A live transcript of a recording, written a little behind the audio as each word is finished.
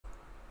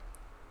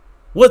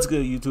What's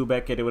good, YouTube?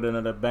 Back at it with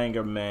another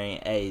banger, man.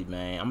 Hey,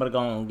 man, I'm gonna go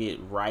and get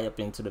right up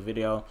into the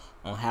video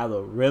on how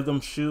to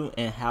rhythm shoot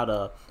and how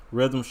to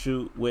rhythm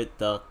shoot with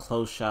the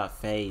close shot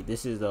fade.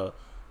 This is the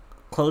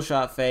close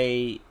shot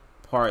fade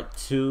part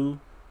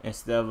 2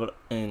 instead of,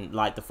 and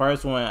like the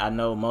first one, I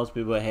know most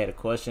people had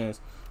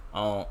questions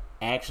on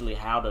actually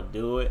how to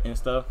do it and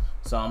stuff.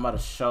 So I'm about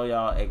to show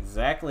y'all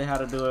exactly how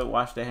to do it.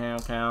 Watch the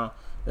hand count.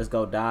 Let's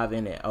go dive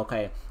in it.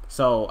 Okay,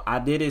 so I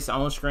did this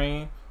on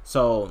screen.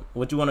 So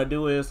what you want to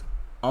do is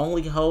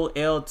only hold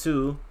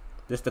L2.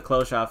 This is the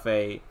close shot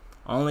fade.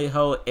 Only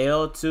hold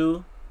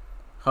L2.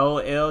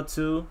 Hold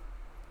L2.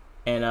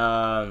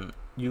 And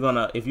you're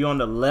gonna, if you're on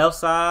the left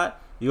side,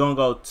 you're gonna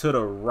go to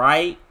the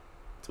right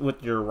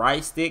with your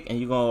right stick, and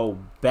you're gonna go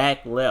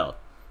back left.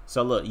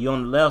 So look, you're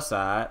on the left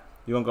side,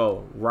 you're gonna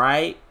go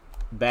right,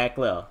 back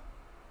left.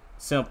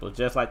 Simple,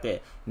 just like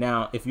that.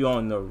 Now, if you're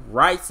on the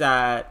right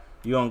side,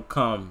 you're gonna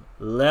come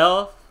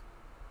left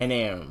and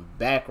then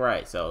back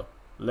right. So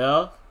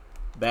left,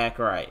 back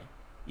right.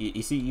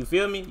 You see, you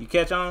feel me? You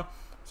catch on?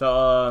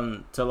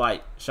 So to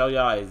like show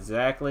y'all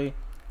exactly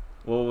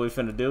what we're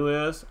finna do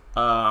is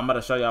I'm about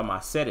to show y'all my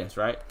settings,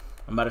 right?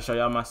 I'm about to show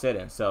y'all my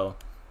settings. So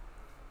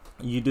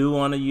you do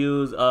want to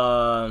use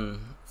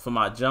for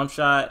my jump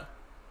shot,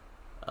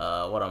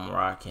 what I'm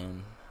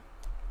rocking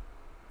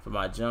for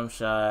my jump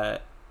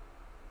shot,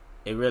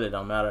 it really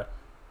don't matter.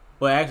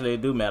 Well, actually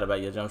it do matter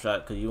about your jump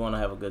shot, because you want to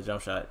have a good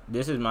jump shot.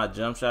 This is my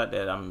jump shot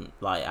that I'm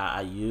like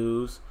I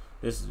use.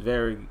 This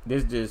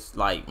is just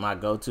like my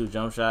go-to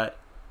jump shot.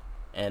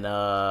 And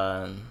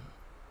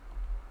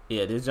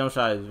yeah, this jump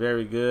shot is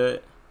very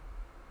good.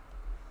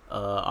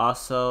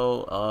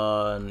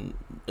 Also,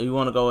 you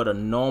want to go with a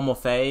normal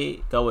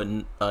fade. Go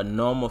with a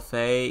normal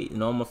fade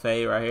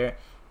right here,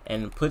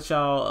 and put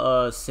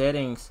y'all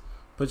settings.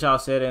 Put y'all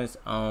settings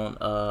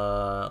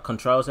on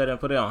control setting.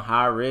 Put it on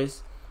high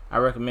risk. I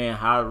recommend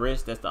high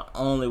risk. That's the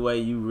only way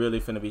you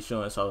really finna be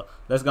shooting. So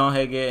let's go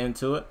ahead and get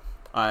into it.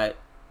 All right.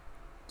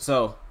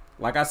 So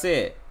like I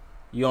said,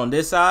 you on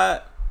this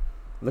side.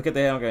 Look at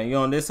the handcam. You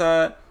on this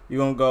side. You're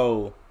gonna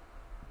go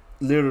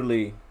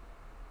literally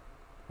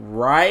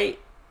right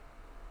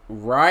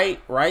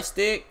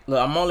stick. Look,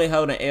 I'm only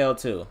holding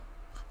L2.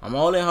 I'm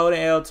only holding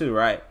L2,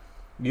 right?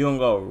 You're gonna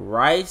go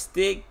right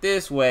stick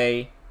this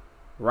way,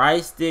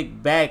 right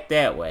stick back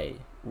that way.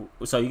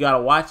 So you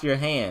gotta watch your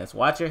hands.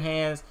 Watch your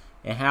hands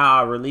and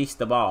how I release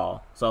the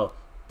ball. So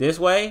this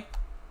way,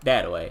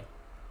 that way.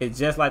 It's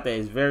just like that.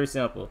 It's very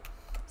simple.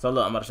 So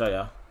look, I'm gonna show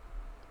y'all.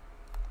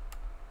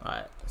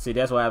 Alright, see,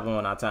 that's what happened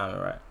when I time it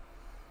right.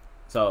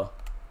 So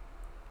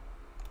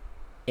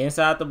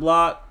inside the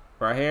block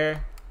right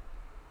here,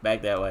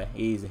 back that way,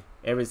 easy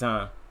every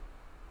time.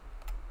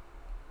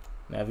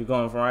 Now if you're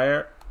going from right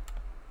here,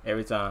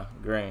 every time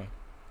green,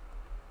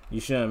 you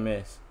shouldn't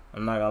miss.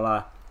 I'm not gonna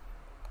lie.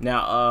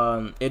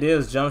 Now it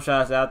is jump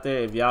shots out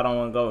there. If y'all don't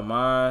want to go with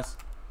mine,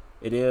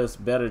 it is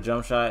better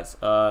jump shots.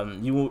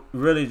 You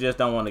really just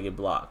don't want to get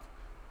blocked.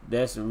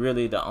 That's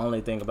really the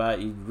only thing about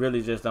it. You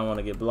really just don't want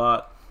to get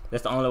blocked.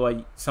 That's the only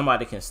way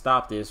somebody can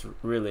stop this,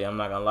 really. I'm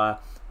not gonna lie.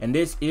 And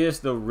this is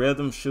the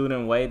rhythm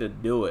shooting way to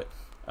do it.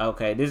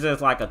 Okay, this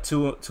is like a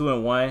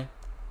two-in-one.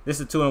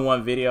 This is a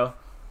 2-in-1 video.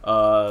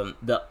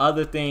 The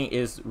other thing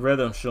is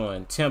rhythm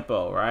shooting,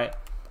 tempo, right?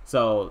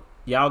 So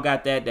y'all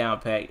got that down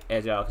packed,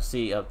 as y'all can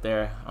see up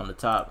there on the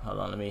top. Hold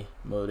on, let me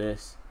move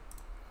this.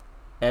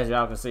 As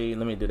y'all can see,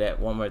 let me do that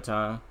one more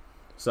time.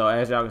 So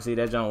as y'all can see,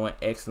 that jump went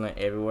excellent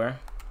everywhere.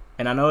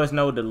 And I know it's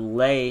no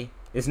delay.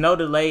 It's no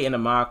delay in the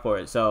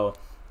MASCOT. So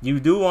you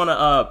do want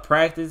to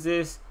practice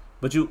this,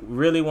 but you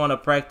really want to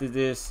practice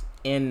this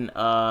in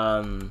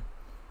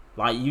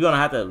like you're gonna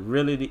have to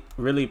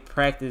really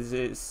practice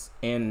this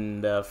in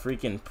the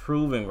freaking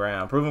proving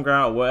ground,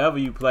 wherever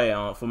you play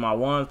on. For my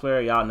ones player,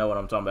 y'all know what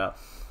I'm talking about.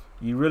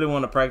 You really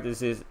want to practice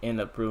this in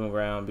the proving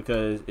ground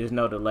because it's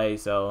no delay,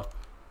 so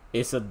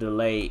it's a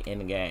delay in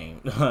the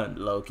game,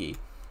 low key.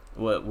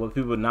 What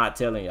people not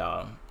telling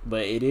y'all,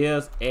 but it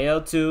is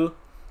L2.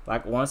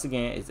 Like once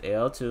again, it's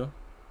L2.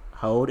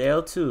 Hold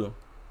L2.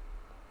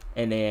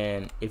 And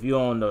then if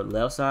you're on the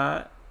left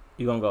side,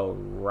 you're gonna go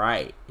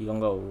right. You're gonna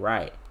go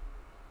right.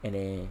 And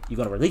then you're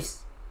gonna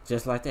release.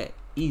 Just like that.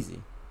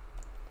 Easy.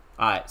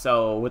 Alright,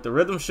 so with the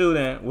rhythm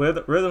shooting,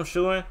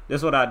 this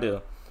is what I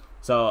do.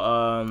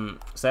 So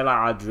say like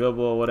I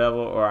dribble or whatever,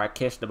 or I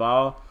catch the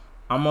ball,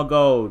 I'm gonna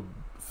go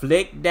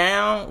flick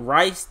down,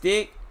 right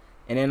stick,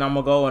 and then I'm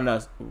gonna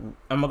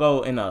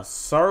go in a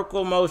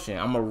circle motion.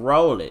 I'm gonna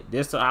roll it.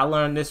 I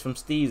learned this from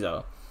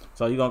Steezo.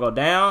 So you're gonna go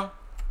down,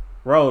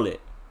 roll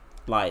it.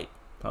 Like,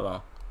 hold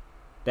on.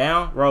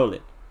 Down, roll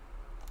it.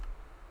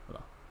 Hold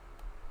on.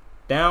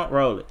 Down,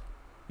 roll it.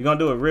 You're gonna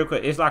do it real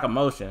quick. It's like a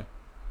motion.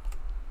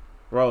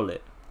 Roll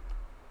it.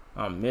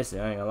 I'm missing,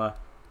 I ain't gonna lie.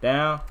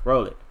 Down,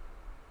 roll it.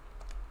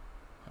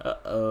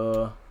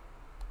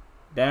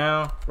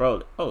 Down,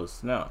 roll it. Oh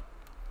snap.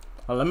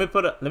 Let me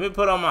put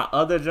on my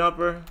other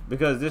jumper,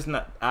 because this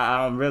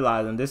I'm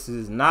realizing this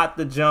is not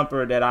the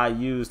jumper that I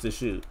use to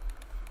shoot.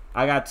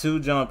 I got two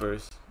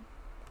jumpers.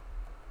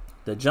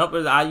 The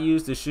jumpers I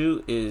use to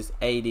shoot is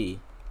AD.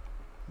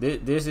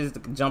 This is the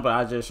jumper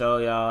I just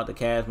showed y'all, the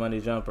Cash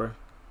Money jumper.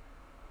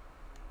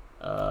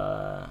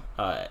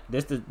 Alright,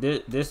 this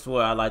is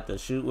what I like to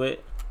shoot with.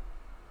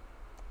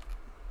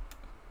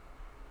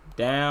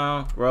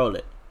 Down, roll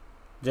it,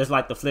 just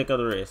like the flick of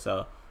the wrist.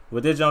 So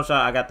with this jump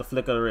shot, I got the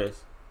flick of the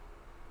wrist.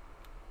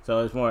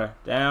 So it's more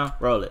down,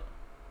 roll it,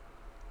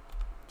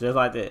 just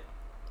like that.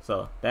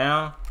 So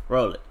down,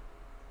 roll it.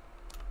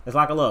 It's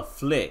like a little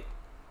flick.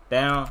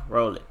 Down,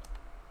 roll it.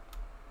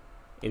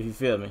 If you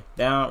feel me,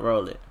 down,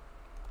 roll it.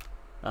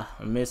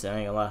 I'm missing, I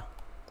ain't gonna lie.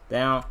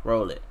 Down,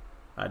 roll it.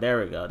 Alright, there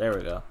we go, there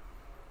we go.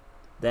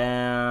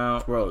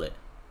 Down, roll it.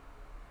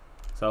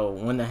 So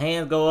when the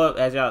hands go up,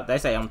 as y'all, they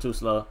say I'm too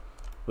slow,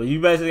 but you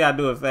basically gotta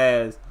do it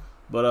fast.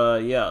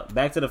 But yeah,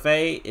 back to the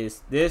fade.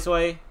 It's this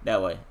way,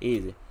 that way,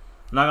 easy.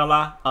 I'm not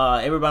gonna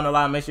lie, everybody on the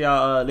line, make sure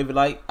y'all leave a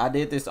like. I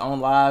did this on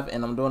live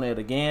and I'm doing it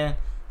again.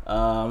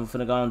 I'm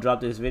finna go and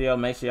drop this video.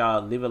 Make sure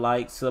y'all leave a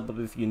like, sub up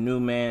if you're new,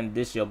 man.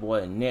 This your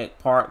boy Nick,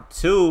 part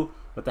 2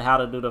 with the how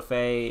to do the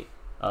fade,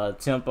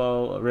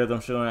 tempo, rhythm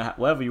shooting,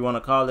 whatever you want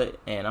to call it,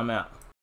 and I'm out.